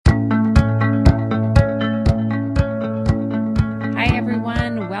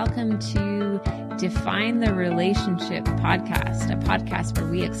Define the Relationship podcast, a podcast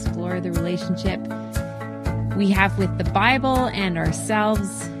where we explore the relationship we have with the Bible and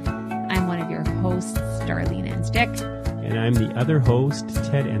ourselves. I'm one of your hosts, Darlene Enstick. And I'm the other host,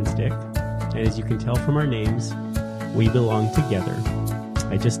 Ted Enstick. And as you can tell from our names, we belong together.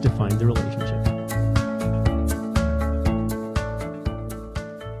 I just defined the relationship.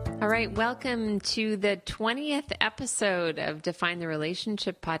 All right, welcome to the 20th episode of Define the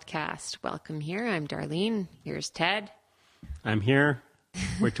Relationship podcast. Welcome here. I'm Darlene. Here's Ted. I'm here.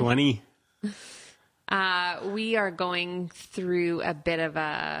 We're 20. We are going through a bit of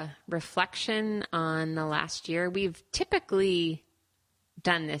a reflection on the last year. We've typically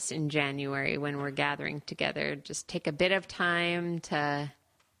done this in January when we're gathering together. Just take a bit of time to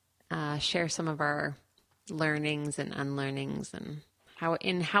share some of our learnings and unlearnings and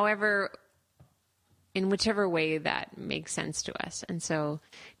in whichever way that makes sense to us. And so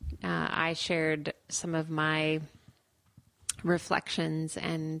I shared some of my reflections,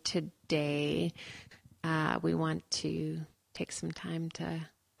 and today we want to take some time to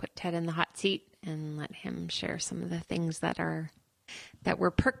put Ted in the hot seat and let him share some of the things that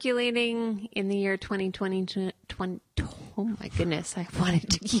were percolating in the year 2020. Oh my goodness, I wanted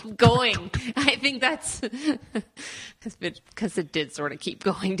to keep going. I think that's because it did sort of keep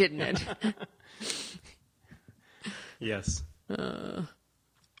going, didn't it? Yes.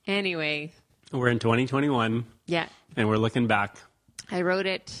 Anyway. We're in 2021. Yeah. And we're looking back. I've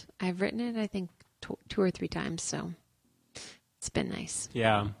written it, I think, 2 or 3 times, so it's been nice.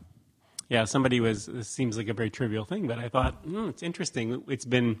 Yeah. Yeah, this seems like a very trivial thing, but I thought, it's interesting.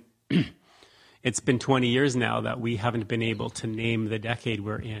 It's been 20 years now that we haven't been able to name the decade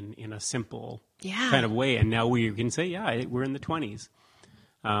we're in a simple kind of way. And now we can say, we're in the 20s.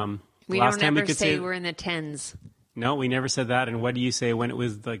 We don't ever say we're in the 10s. No, we never said that. And what do you say when it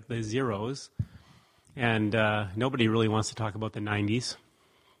was like the zeros? And nobody really wants to talk about the 90s.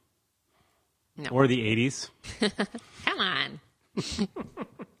 No. Or the 80s. Come on.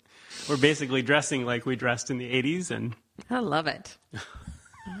 We're basically dressing like we dressed in the 80s. And I love it.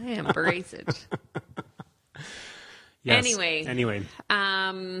 I embrace it. Yes. Anyway.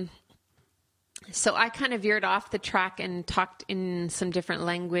 So I kind of veered off the track and talked in some different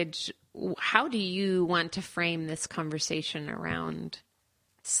language. How do you want to frame this conversation around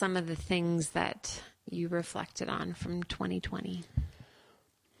some of the things that you reflected on from 2020?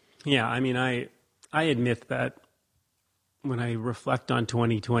 Yeah, I mean, I admit that when I reflect on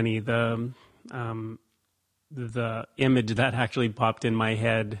 2020, the image that actually popped in my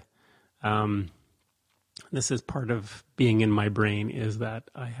head, this is part of being in my brain, is that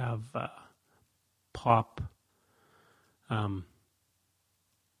I have pop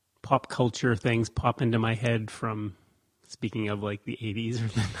culture things pop into my head from, speaking of like the 80s or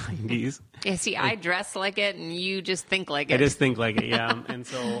the 90s. Yeah, see, I dress like it and you just think like it. I just think like it, yeah. And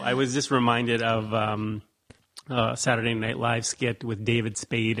so I was just reminded of Saturday Night Live skit with David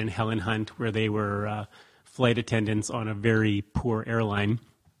Spade and Helen Hunt, where they were flight attendants on a very poor airline.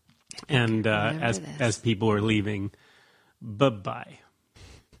 And as people were leaving, bye-bye.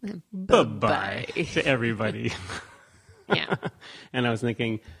 Bye-bye to everybody. Yeah. And I was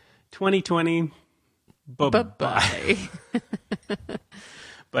thinking, 2020, bye-bye.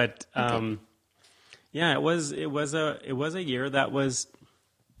 But yeah, it was a year that was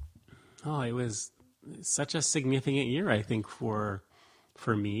it was such a significant year, I think, for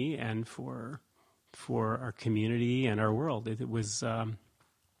me and for our community and our world. It was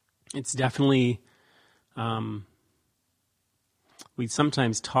it's definitely we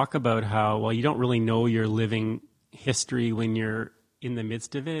sometimes talk about how, you don't really know you're living history when you're in the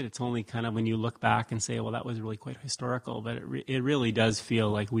midst of it. It's only kind of when you look back and say, well, that was really quite historical. But it really does feel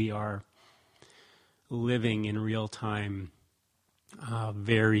like we are living in real time a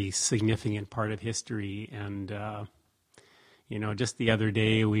very significant part of history. And, just the other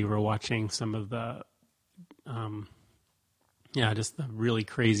day we were watching some of the, just the really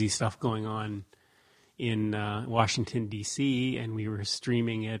crazy stuff going on in Washington, D.C., and we were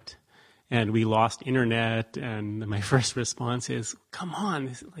streaming it. And we lost internet, and my first response is, come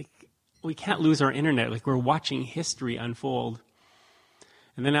on, we can't lose our internet. Like, we're watching history unfold.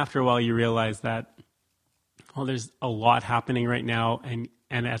 And then after a while, you realize that, there's a lot happening right now, and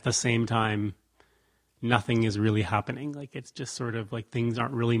at the same time, nothing is really happening. Like, it's just sort of like things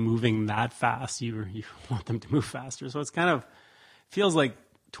aren't really moving that fast. You want them to move faster. So it's kind of, feels like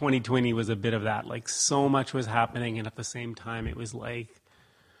 2020 was a bit of that. Like, so much was happening, and at the same time, it was like,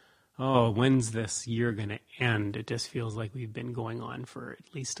 when's this year going to end? It just feels like we've been going on for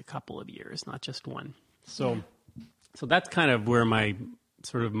at least a couple of years, not just one. So that's kind of where my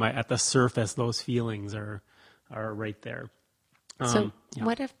sort of at the surface, those feelings are right there. So Yeah.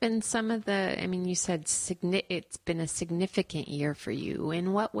 what have been some of the, I mean, you said it's been a significant year for you.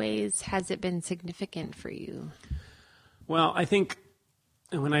 In what ways has it been significant for you? Well, I think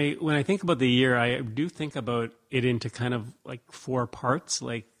when I think about the year, I do think about it into kind of like 4 parts,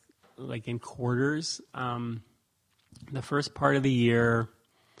 like in quarters. The first part of the year,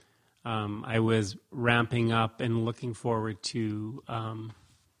 I was ramping up and looking forward to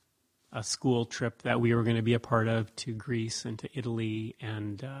a school trip that we were going to be a part of to Greece and to Italy,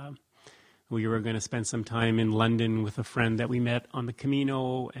 and we were going to spend some time in London with a friend that we met on the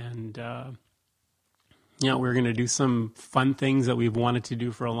Camino, and we were going to do some fun things that we've wanted to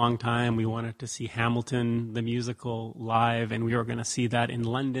do for a long time. We wanted to see Hamilton, the musical, live, and we were going to see that in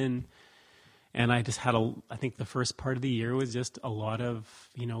London. And I just had I think the first part of the year was just a lot of,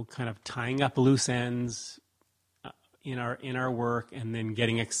 kind of tying up loose ends in our work, and then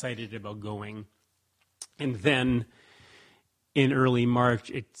getting excited about going. And then in early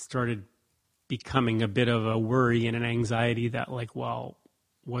March, it started becoming a bit of a worry and an anxiety that, like, well,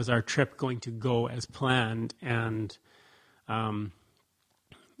 was our trip going to go as planned? And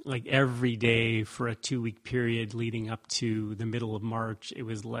like every day for a 2-week period leading up to the middle of March, it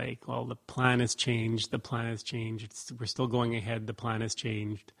was like, well, the plan has changed. We're still going ahead. The plan has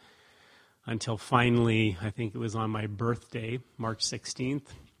changed. Until finally, I think it was on my birthday, March 16th,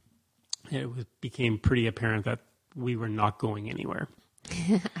 became pretty apparent that we were not going anywhere.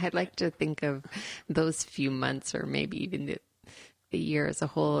 I'd like to think of those few months, or maybe even the year as a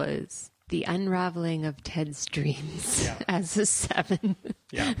whole, as the unraveling of Ted's dreams as a 7.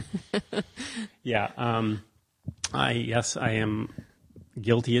 Yeah. Yeah. I am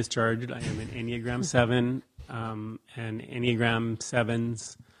guilty as charged. I am an Enneagram 7, and Enneagram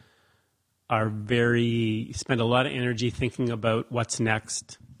 7s spend a lot of energy thinking about what's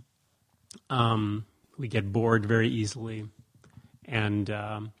next. We get bored very easily, and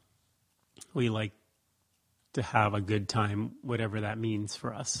we like to have a good time, whatever that means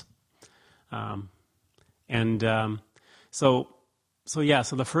for us. So the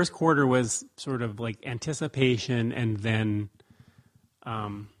first quarter was sort of like anticipation, and then a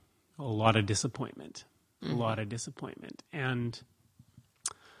lot of disappointment, and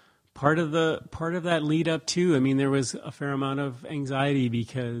part of that lead up too. I mean, there was a fair amount of anxiety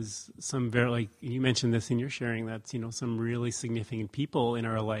because like you mentioned this in your sharing, that some really significant people in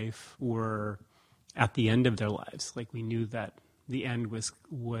our life were at the end of their lives. Like, we knew that the end was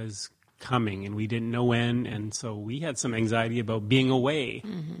coming, and we didn't know when, and so we had some anxiety about being away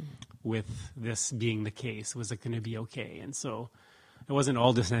with this being the case. Was it going to be okay? And so it wasn't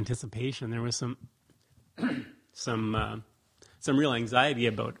all just anticipation. There was some real anxiety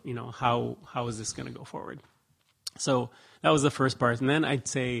about, how is this going to go forward? So that was the first part. And then I'd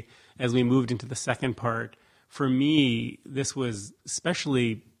say, as we moved into the second part, for me, this was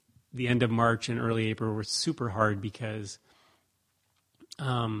especially the end of March and early April were super hard because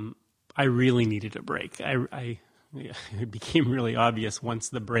I really needed a break. It became really obvious once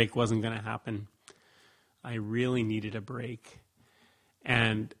the break wasn't going to happen. I really needed a break.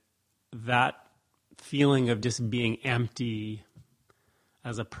 And that feeling of just being empty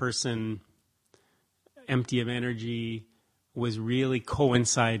as a person, empty of energy, was really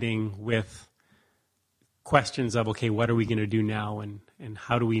coinciding with questions of, okay, what are we going to do now, and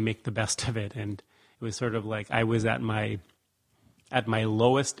how do we make the best of it? And it was sort of like I was at my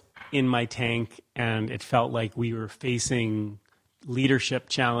lowest in my tank, and it felt like we were facing leadership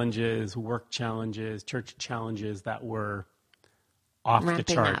challenges, work challenges, church challenges that were off the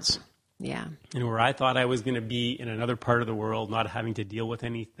charts. Up. Yeah. And where I thought I was going to be in another part of the world, not having to deal with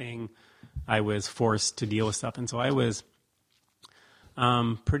anything, I was forced to deal with stuff. And so I was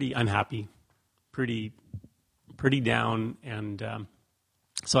pretty unhappy, pretty down. And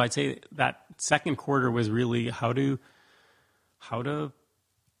so I'd say that second quarter was really how to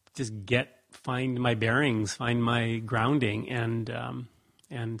just find my bearings, find my grounding. And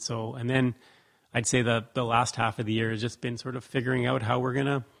then I'd say the last half of the year has just been sort of figuring out how we're going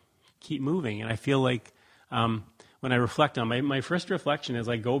to keep moving. And I feel like when I reflect on my first reflection is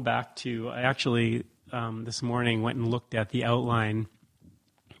I go back to, I actually this morning went and looked at the outline.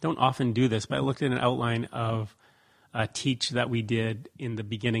 Don't often do this, but I looked at an outline of a teach that we did in the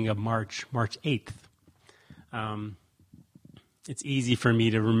beginning of March 8th. It's easy for me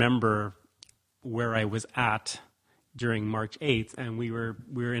to remember where I was at during March 8th, and we were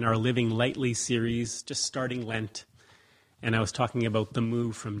in our Living Lightly series, just starting Lent, and I was talking about the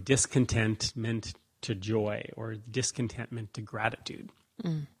move from discontentment to joy, or discontentment to gratitude.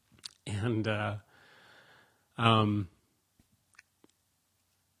 And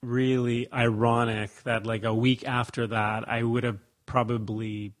really ironic that like a week after that, I would have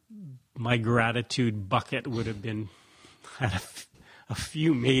probably, my gratitude bucket would have had a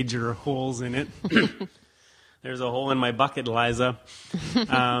few major holes in it. There's a hole in my bucket, Liza.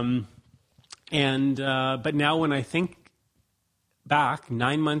 But now when I think back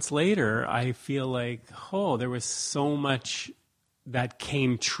 9 months later, I feel like, oh, there was so much that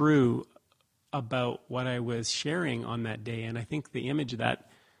came true about what I was sharing on that day. And I think the image that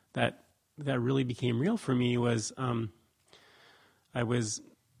really became real for me was I was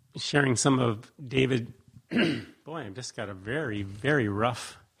sharing some of David. Boy, I've just got a very, very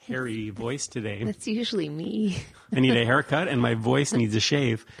rough, hairy voice today. That's usually me. I need a haircut and my voice needs a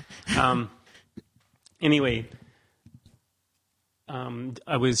shave. Anyway,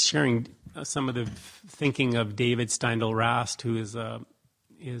 I was sharing some of the thinking of David Steindl-Rast, who is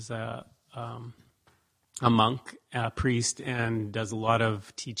a monk, a priest, and does a lot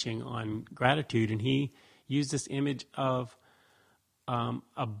of teaching on gratitude. And he used this image of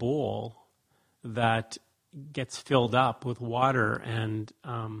a bowl that gets filled up with water, and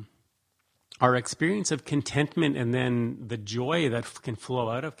our experience of contentment and then the joy that can flow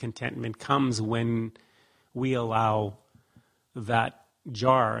out of contentment comes when we allow that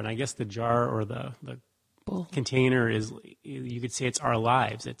jar, and I guess the jar or the bowl container is, you could say it's our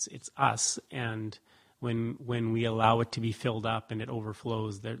lives, it's us, and when we allow it to be filled up and it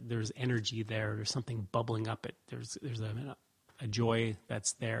overflows, there's energy there's something bubbling up, there's a joy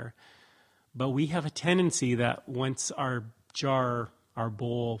that's there. But we have a tendency that once our jar, our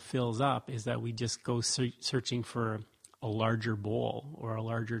bowl fills up, is that we just go searching for a larger bowl or a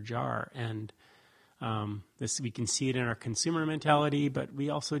larger jar. And this, we can see it in our consumer mentality, but we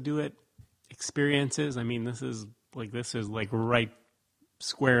also do it experiences. I mean, this is like right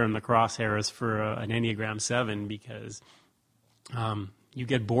square in the crosshairs for an Enneagram 7, because you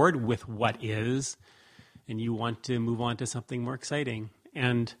get bored with what is and you want to move on to something more exciting.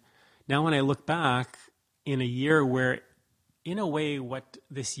 And now when I look back in a year where, in a way, what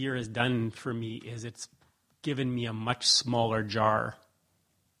this year has done for me is it's given me a much smaller jar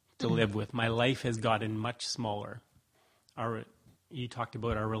to live with. My life has gotten much smaller. You talked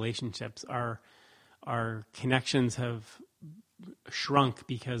about our relationships. Our connections have shrunk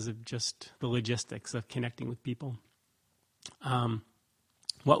because of just the logistics of connecting with people.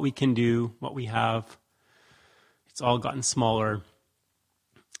 What we can do, what we have, it's all gotten smaller.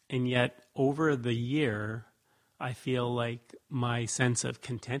 And yet, over the year, I feel like my sense of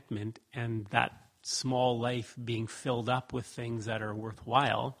contentment and that small life being filled up with things that are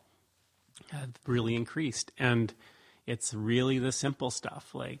worthwhile have really increased. And it's really the simple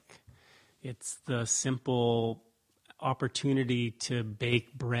stuff. Like, it's the simple opportunity to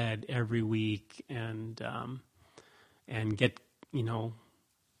bake bread every week and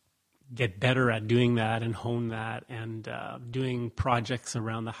get better at doing that and hone that, and doing projects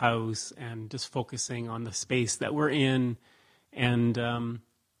around the house and just focusing on the space that we're in. And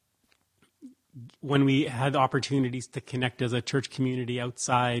when we had opportunities to connect as a church community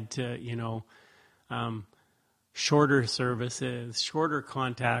outside to, shorter services, shorter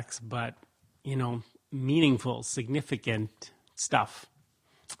contacts, but, meaningful, significant stuff.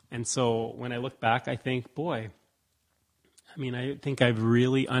 And so when I look back, I think, boy, I think I've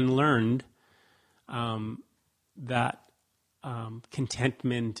really unlearned that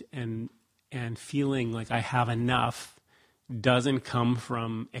contentment and feeling like I have enough doesn't come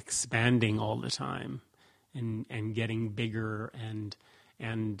from expanding all the time and getting bigger and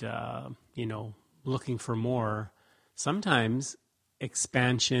looking for more. Sometimes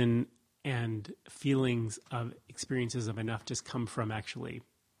expansion and feelings of experiences of enough just come from actually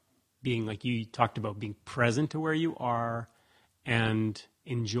being, like you talked about, being present to where you are and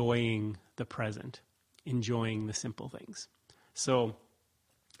enjoying the present, enjoying the simple things. So,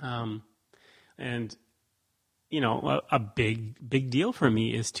 a big deal for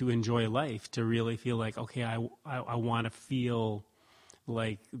me is to enjoy life, to really feel like, okay, I want to feel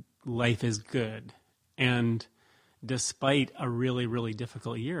like life is good. And despite a really, really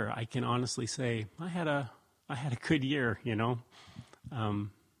difficult year, I can honestly say I had a good year,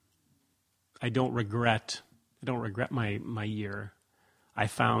 I don't regret my year. I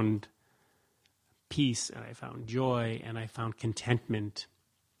found peace, and I found joy, and I found contentment.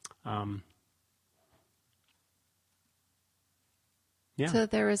 So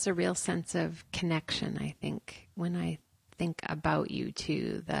there was a real sense of connection, I think, when I think about you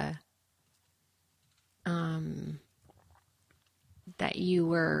two, that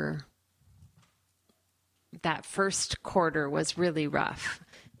first quarter was really rough,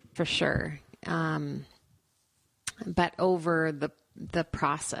 for sure. But over the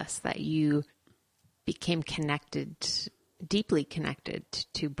process that you became deeply connected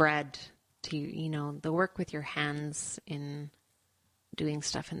to bread, to, the work with your hands in doing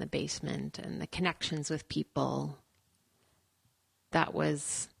stuff in the basement and the connections with people.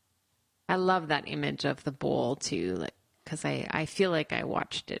 I love that image of the bowl too, like, because I feel like I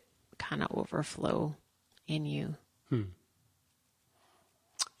watched it kind of overflow in you.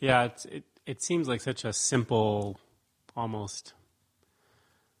 Yeah, it seems like such a simple, almost,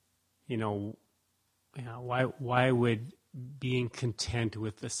 why would being content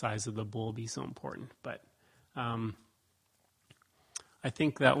with the size of the bowl be so important? But I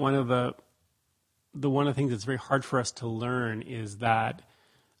think that one of the things that's very hard for us to learn is that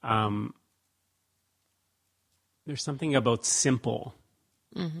there's something about simple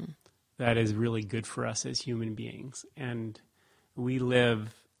that is really good for us as human beings. And we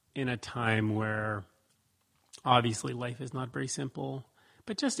live in a time where obviously life is not very simple,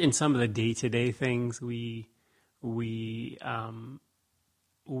 but just in some of the day-to-day things, we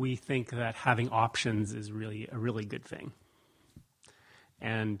think that having options is really a really good thing.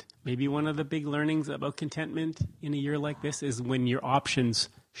 And maybe one of the big learnings about contentment in a year like this is when your options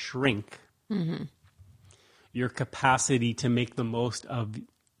shrink, your capacity to make the most of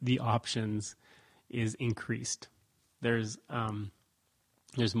the options is increased. There's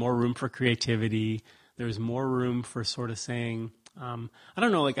more room for creativity. There's more room for sort of saying, I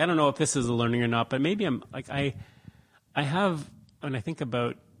don't know if this is a learning or not, but maybe I have, when I think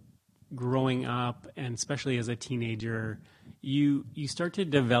about growing up, and especially as a teenager, you start to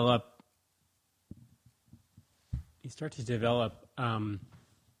develop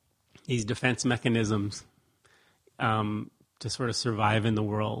these defense mechanisms to sort of survive in the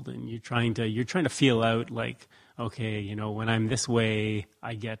world, and you're trying to feel out like, okay, when I'm this way,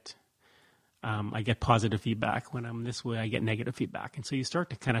 I get positive feedback. When I'm this way, I get negative feedback, and so you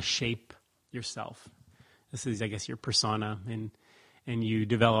start to kind of shape yourself. This is, I guess, your persona, and you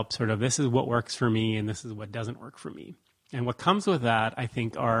develop sort of, this is what works for me, and this is what doesn't work for me. And what comes with that, I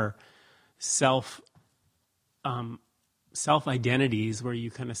think, are self identities where you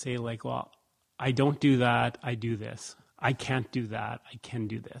kind of say like, well, I don't do that, I do this. I can't do that, I can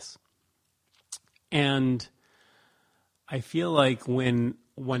do this. And I feel like when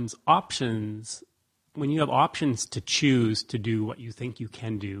you have options to choose to do what you think you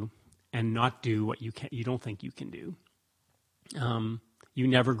can do and not do what you don't think you can do, you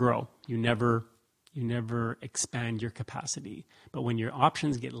never grow. You never expand your capacity. But when your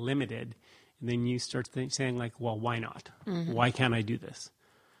options get limited, then you start saying like, well, why not? Why can't I do this?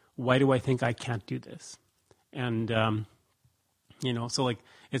 Why do I think I can't do this? And, so like,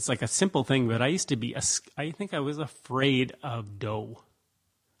 it's like a simple thing, but I think I was afraid of dough.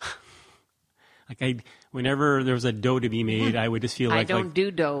 Whenever there was a dough to be made, I would just feel like, I don't do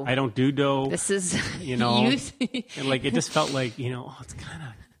dough. I don't do dough. This is, youth. And like, it just felt like, it's kind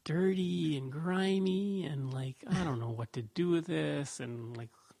of dirty and grimy, and like, I don't know what to do with this, and like,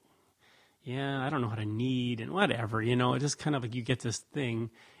 I don't know how to knead and whatever, it just kind of like you get this thing.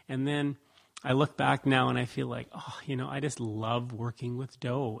 And then I look back now and I feel like, I just love working with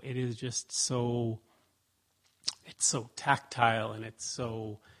dough. It is just it's so tactile, and it's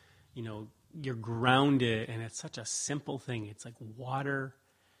so, you're grounded, and it's such a simple thing. It's like water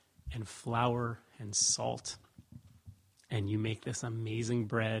and flour and salt, and you make this amazing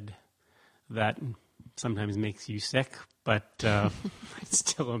bread that sometimes makes you sick, but it's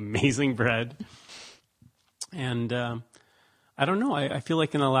still amazing bread. And I don't know, I feel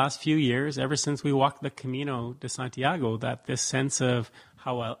like in the last few years, ever since we walked the Camino de Santiago, that this sense of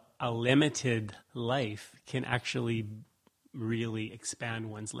how a limited life can actually really expand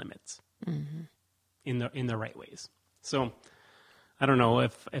one's limits in the right ways. So I don't know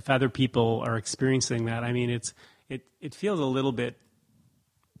if other people are experiencing that. I mean, it feels a little bit,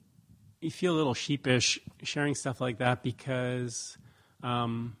 you feel a little sheepish sharing stuff like that, because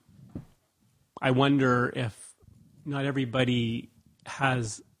I wonder if not everybody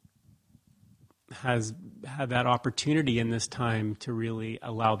has had that opportunity in this time to really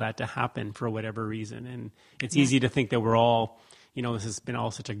allow that to happen for whatever reason. And it's easy to think that we're all, this has been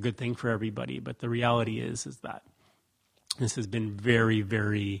all such a good thing for everybody. But the reality is that this has been very,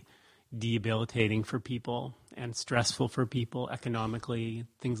 very debilitating for people and stressful for people economically,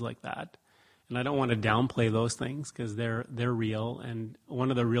 things like that. And I don't want to downplay those things, because they're real. And one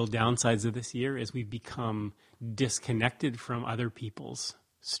of the real downsides of this year is we've become disconnected from other people's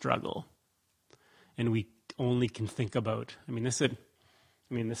struggle. And we only can think about, this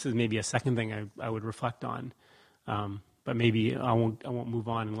is maybe a second thing I would reflect on. But maybe I won't move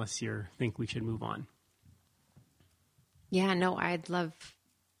on unless you think we should move on. Yeah, no, I'd love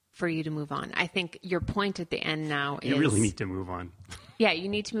for you to move on. I think your point at the end now is... You really need to move on. Yeah, you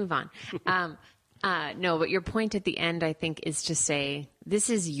need to move on. No, but your point at the end, I think, is to say, this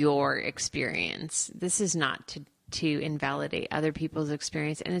is your experience. This is not to invalidate other people's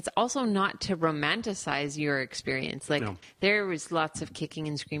experience. And it's also not to romanticize your experience. Like, No. There was lots of kicking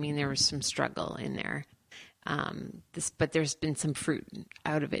and screaming. There was some struggle in there. But there's been some fruit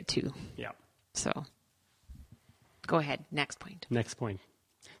out of it too. Yeah. So go ahead. Next point. Next point.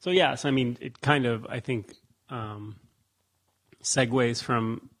 So yes, I mean, it kind of, I think, segues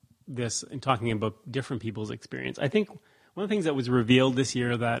from this and talking about different people's experience. I think one of the things that was revealed this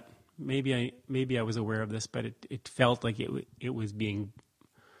year that maybe I was aware of this, but it felt like it was being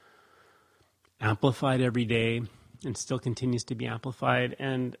amplified every day and still continues to be amplified.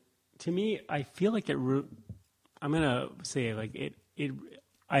 And to me, I feel like I'm going to say like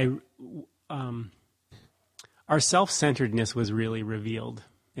our self-centeredness was really revealed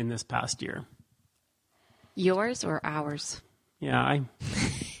in this past year. Yours or ours? Yeah,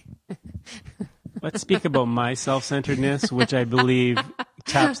 let's speak about my self-centeredness, which I believe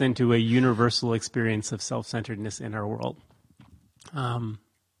taps into a universal experience of self-centeredness in our world.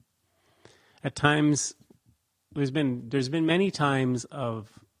 At times, there's been many times of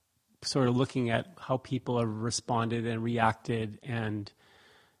sort of looking at how people have responded and reacted and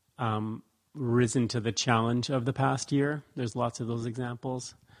risen to the challenge of the past year. There's lots of those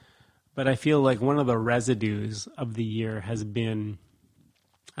examples. But I feel like one of the residues of the year has been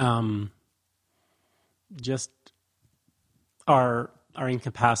just our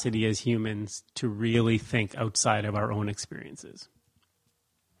incapacity as humans to really think outside of our own experiences.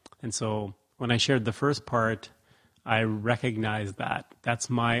 And so when I shared the first part, I recognized that that's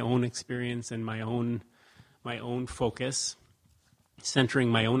my own experience and my own focus, centering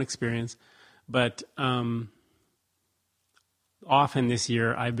my own experience. But often this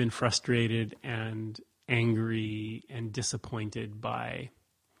year, I've been frustrated and angry and disappointed by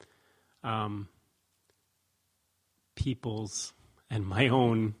people's and my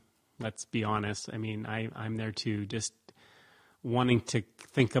own, let's be honest. I mean, I'm there too, just wanting to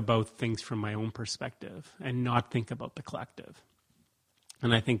think about things from my own perspective and not think about the collective.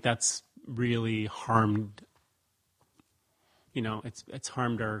 And I think that's really harmed, it's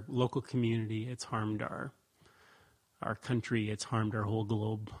harmed our local community, it's harmed our country, it's harmed our whole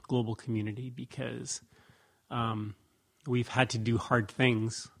global community because we've had to do hard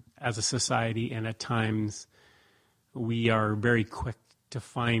things as a society, and at times we are very quick to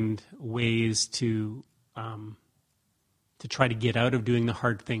find ways to try to get out of doing the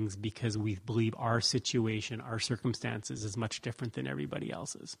hard things because we believe our situation, our circumstances is much different than everybody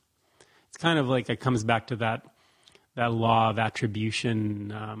else's. It's kind of like it comes back to that law of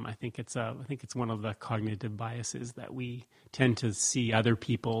attribution. I think it's one of the cognitive biases that we tend to see other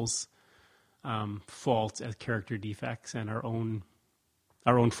people's faults as character defects and our own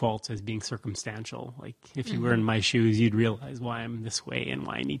faults as being circumstantial. Like if you were in my shoes, you'd realize why I'm this way and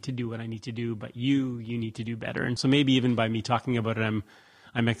why I need to do what I need to do. But you need to do better. And so maybe even by me talking about it,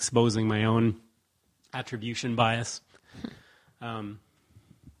 I'm exposing my own attribution bias. But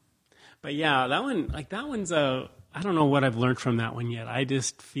yeah, that one's I don't know what I've learned from that one yet. I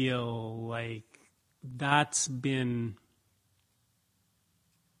just feel like that's been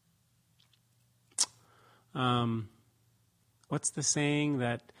what's the saying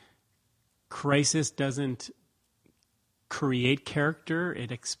that crisis doesn't create character,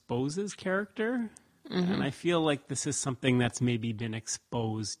 it exposes character? Mm-hmm. And I feel like this is something that's maybe been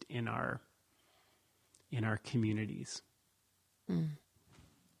exposed in our communities. Mm.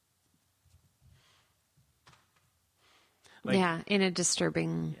 In a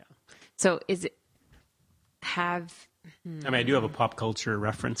disturbing. Yeah. So is it I mean, I do have a pop culture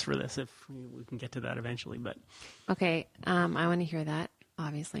reference for this if we can get to that eventually, but. Okay. I want to hear that,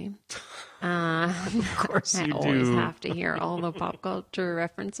 obviously. Of course you do. I always have to hear all the pop culture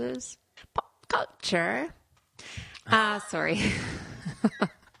references. Pop culture. Sorry.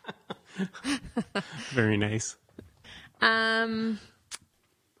 Very nice. I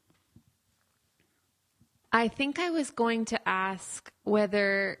think I was going to ask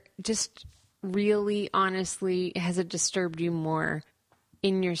whether just really honestly, has it disturbed you more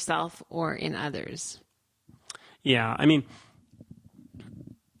in yourself or in others? Yeah, I mean,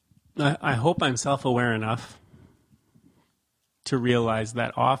 I hope I'm self-aware enough to realize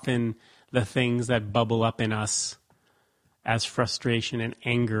that often the things that bubble up in us as frustration and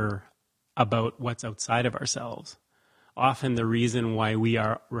anger about what's outside of ourselves, often the reason why we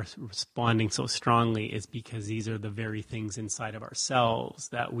are responding so strongly is because these are the very things inside of ourselves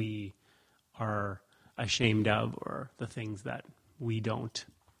that we are ashamed of, or the things that we don't,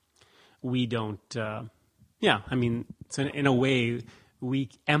 so in a way, we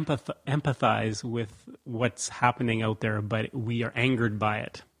empathize with what's happening out there, but we are angered by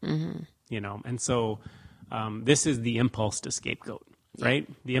it, and so this is the impulse to scapegoat, right?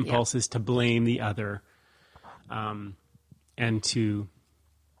 The impulse is to blame the other, and to,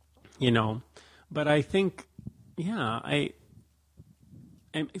 but I think,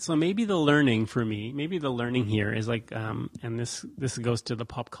 and so maybe the learning for me, here is like, and this goes to the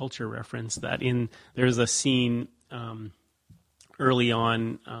pop culture reference, that there's a scene early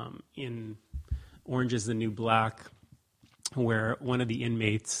on in Orange is the New Black where one of the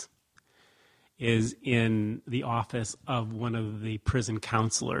inmates is in the office of one of the prison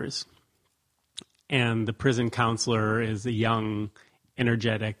counselors, and the prison counselor is a young,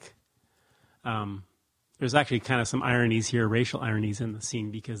 energetic. There's actually kind of some ironies here, racial ironies in the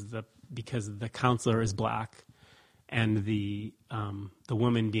scene, because the counselor is black, and the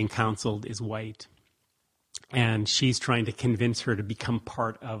woman being counseled is white, and she's trying to convince her to become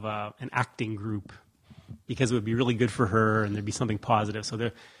part of an acting group because it would be really good for her and there'd be something positive.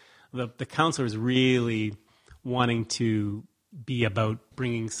 So the counselor is really wanting to be about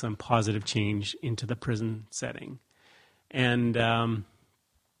bringing some positive change into the prison setting, and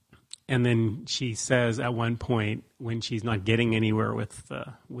then she says at one point, when she's not getting anywhere with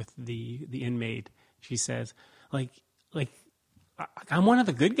the inmate, she says, like I'm one of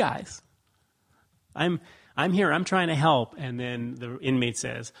the good guys. I'm here. I'm trying to help. And then the inmate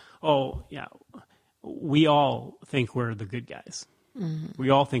says, "Oh yeah, we all think we're the good guys. Mm-hmm. We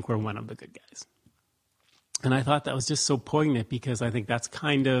all think we're one of the good guys." And I thought that was just so poignant, because I think that's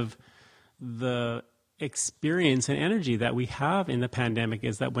kind of the experience and energy that we have in the pandemic,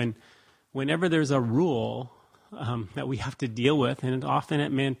 is that whenever there's a rule that we have to deal with, and often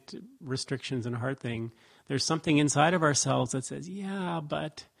it meant restrictions and a hard thing, there's something inside of ourselves that says, yeah,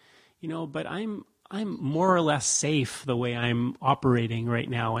 but I'm more or less safe the way I'm operating right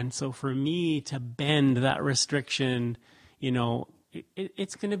now. And so for me to bend that restriction,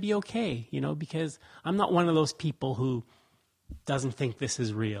 it's going to be okay, because I'm not one of those people who doesn't think this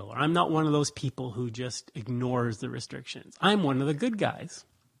is real, or I'm not one of those people who just ignores the restrictions. I'm one of the good guys.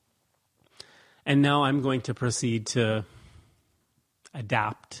 And now I'm going to proceed to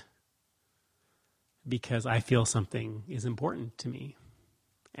adapt because I feel something is important to me.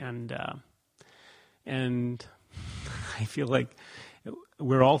 And I feel like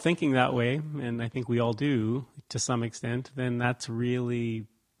we're all thinking that way, and I think we all do to some extent. Then that's really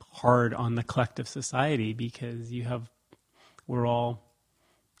hard on the collective society, because we're all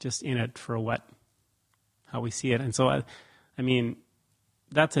just in it for how we see it. And so, I mean,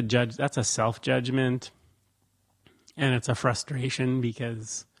 that's a self-judgment, and it's a frustration,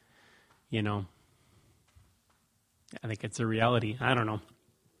 because, I think it's a reality. I don't know.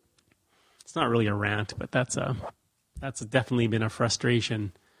 It's not really a rant, but that's definitely been a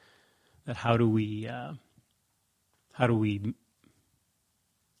frustration, that how do we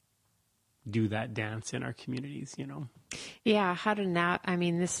do that dance in our communities, Yeah, how to now,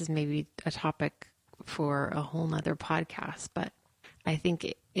 this is maybe a topic for a whole nother podcast, but I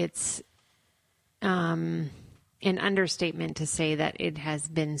think it's an understatement to say that it has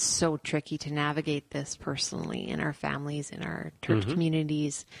been so tricky to navigate this personally in our families, in our church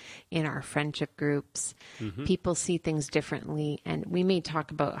communities, in our friendship groups. People see things differently, and we may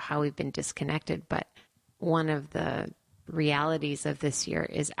talk about how we've been disconnected, but one of the realities of this year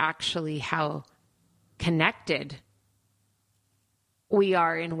is actually how connected we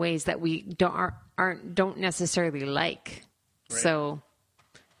are in ways that we don't necessarily like. Right. So,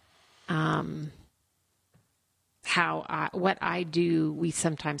 what I do, we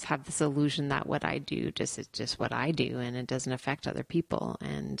sometimes have this illusion that what I do is just what I do, and it doesn't affect other people.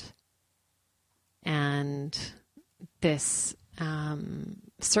 And this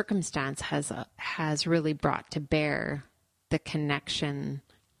circumstance has really brought to bear the connection,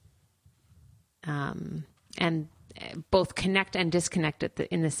 and both connect and disconnect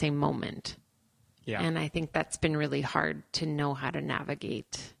in the same moment. Yeah. And I think that's been really hard to know how to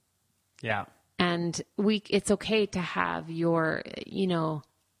navigate. Yeah. And it's okay to have to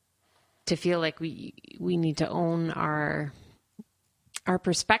feel like we need to own our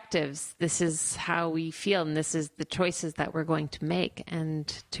perspectives. This is how we feel, and this is the choices that we're going to make, and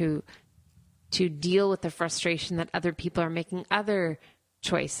to deal with the frustration that other people are making other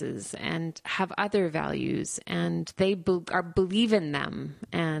choices and have other values, and they believe in them.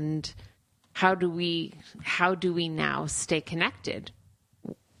 And how do we now stay connected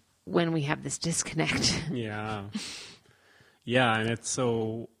when we have this disconnect? Yeah. And it's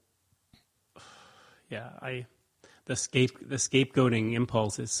so, Yeah, the scapegoating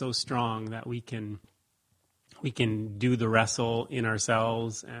impulse is so strong that we can do the wrestle in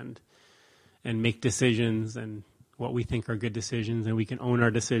ourselves and make decisions and what we think are good decisions, and we can own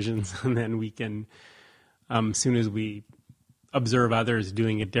our decisions, and then we can, as soon as we observe others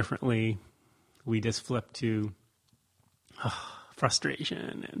doing it differently, we just flip to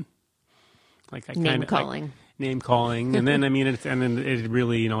frustration and name calling. And then it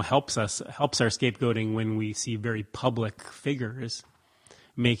really helps our scapegoating when we see very public figures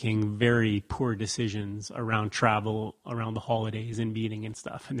making very poor decisions around travel, around the holidays and meeting and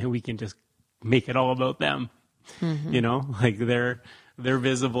stuff, and then we can just make it all about them. Mm-hmm. They're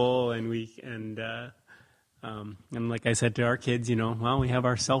visible, and like I said to our kids, we have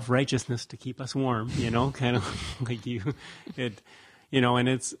our self-righteousness to keep us warm, kind of like and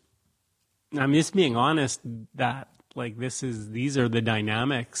it's, I'm just being honest that these are the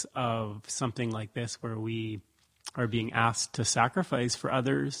dynamics of something like this, where we are being asked to sacrifice for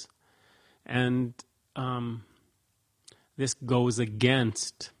others. And this goes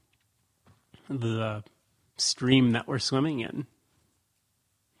against the stream that we're swimming in.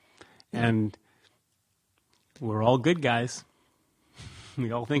 And we're all good guys.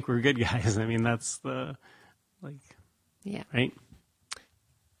 We all think we're good guys. I mean, that's right?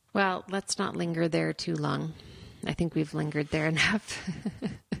 Well, let's not linger there too long. I think we've lingered there enough.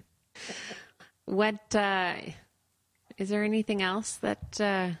 What, is there anything else that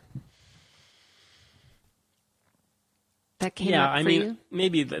came up for you?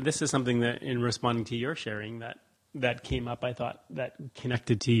 Maybe this is something that, in responding to your sharing, that came up. I thought that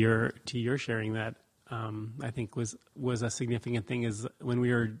connected to your sharing that I think was a significant thing, is when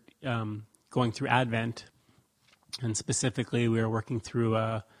we were going through Advent, and specifically we were working through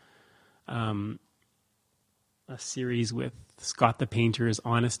a series with Scott the Painter's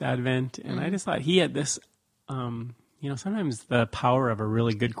Honest Advent, and I just thought he had this. Sometimes the power of a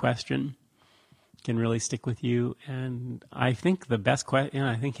really good question can really stick with you. And I think the best question,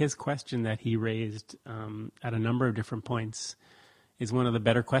 I think his question that he raised at a number of different points is one of the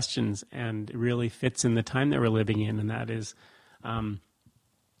better questions, and it really fits in the time that we're living in. And that is,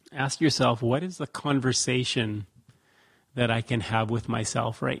 ask yourself, what is the conversation that I can have with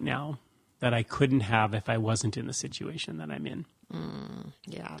myself right now that I couldn't have if I wasn't in the situation that I'm in?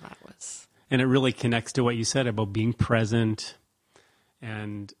 Yeah, that was... And it really connects to what you said about being present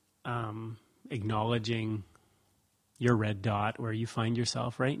and acknowledging your red dot where you find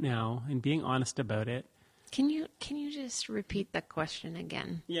yourself right now and being honest about it. Can you just repeat the question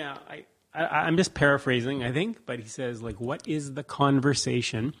again? Yeah, I'm just paraphrasing, I think, but he says, what is the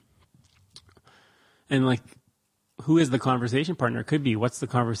conversation? And who is the conversation partner? It could be, what's the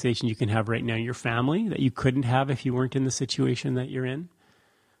conversation you can have right now? Your family that you couldn't have if you weren't in the situation that you're in?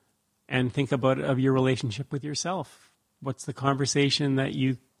 And think of your relationship with yourself. What's the conversation that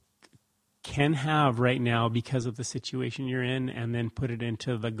you can have right now because of the situation you're in, and then put it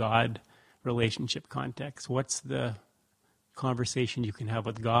into the God relationship context? What's the conversation you can have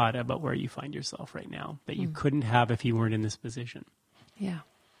with God about where you find yourself right now that you couldn't have if you weren't in this position? Yeah.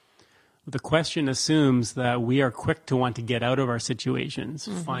 The question assumes that we are quick to want to get out of our situations,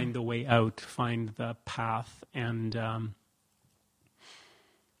 find the way out, find the path. And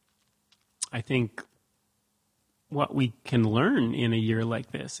I think what we can learn in a year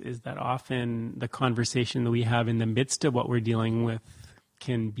like this is that often the conversation that we have in the midst of what we're dealing with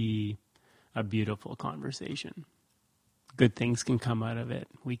can be a beautiful conversation. Good things can come out of it.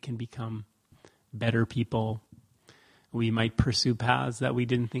 We can become better people. We might pursue paths that we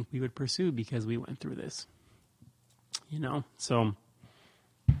didn't think we would pursue because we went through this. So.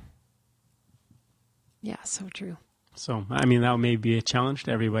 Yeah, so true. So, I mean, that may be a challenge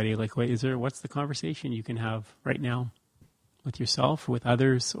to everybody. What's the conversation you can have right now with yourself, with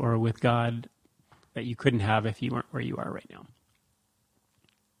others, or with God that you couldn't have if you weren't where you are right now?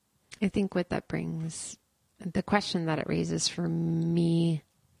 I think what that brings, the question that it raises for me,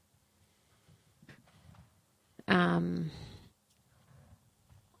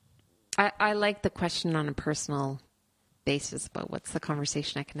 I like the question on a personal basis about what's the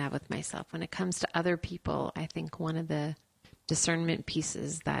conversation I can have with myself. When it comes to other people, I think one of the discernment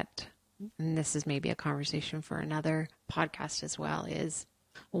pieces that, and this is maybe a conversation for another podcast as well, is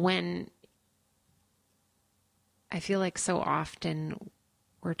when I feel like so often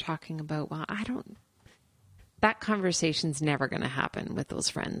we're talking about, well, that conversation's never going to happen with those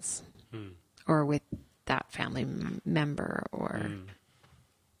friends or with that family member, or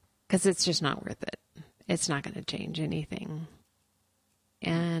because it's just not worth it. It's not going to change anything.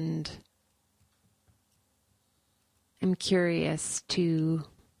 And I'm curious to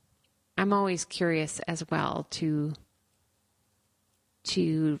I'm always curious as well to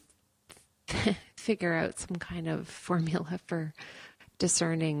figure out some kind of formula for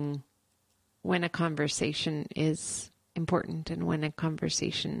discerning when a conversation is important and when a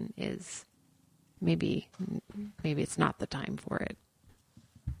conversation is maybe it's not the time for it.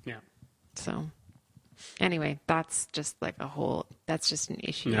 Yeah. So anyway, that's just like that's just an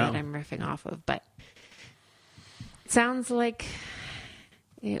issue that I'm riffing off of, but it sounds like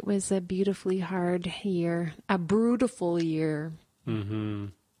it was a beautifully hard year, a brutal year. Mm-hmm.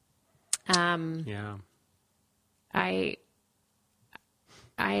 Yeah. I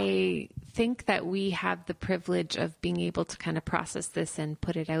think that we have the privilege of being able to kind of process this and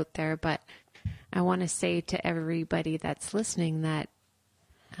put it out there, but I want to say to everybody that's listening that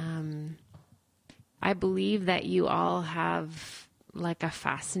I believe that you all have like a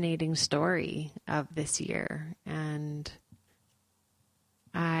fascinating story of this year, and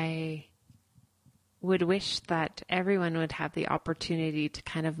I would wish that everyone would have the opportunity to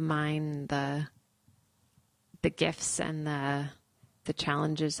kind of mine the gifts and the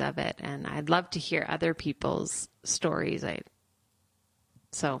challenges of it. And I'd love to hear other people's stories.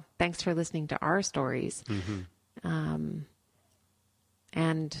 So thanks for listening to our stories. Mm-hmm.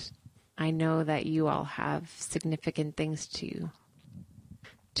 And I know that you all have significant things to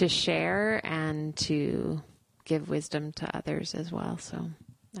share and to give wisdom to others as well. So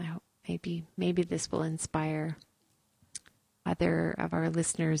I hope maybe this will inspire other of our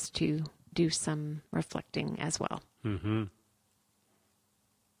listeners to do some reflecting as well. Mm-hmm.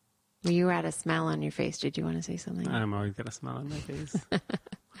 Well, you had a smile on your face. Did you want to say something? I'm always got a smile on my face.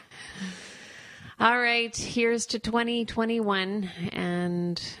 All right. Here's to 2021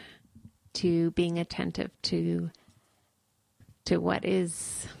 and to being attentive to what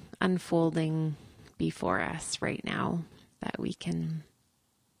is unfolding before us right now, that we can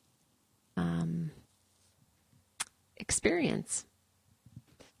experience.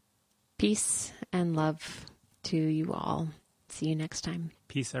 Peace and love to you all. See you next time.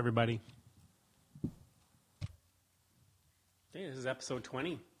 Peace, everybody. Okay, this is episode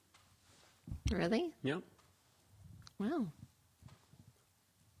 20. Really? Yep. Wow.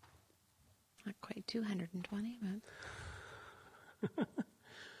 Not quite 220, but...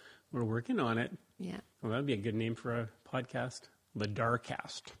 We're working on it. Yeah. Well, that'd be a good name for a podcast. The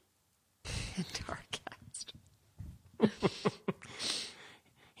Darcast. Darcast.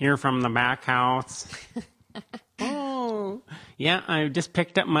 Here from the back house. Oh, yeah, I just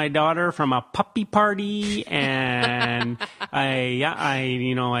picked up my daughter from a puppy party, and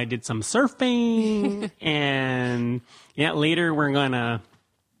I did some surfing, and later we're gonna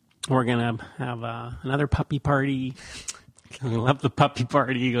have another puppy party. I love the puppy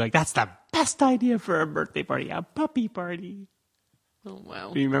party. Like, that's the best idea for a birthday party, a puppy party. Oh,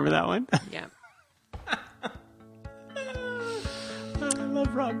 wow. Do you remember that one? Yeah. I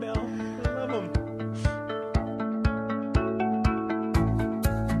love Rob Bell.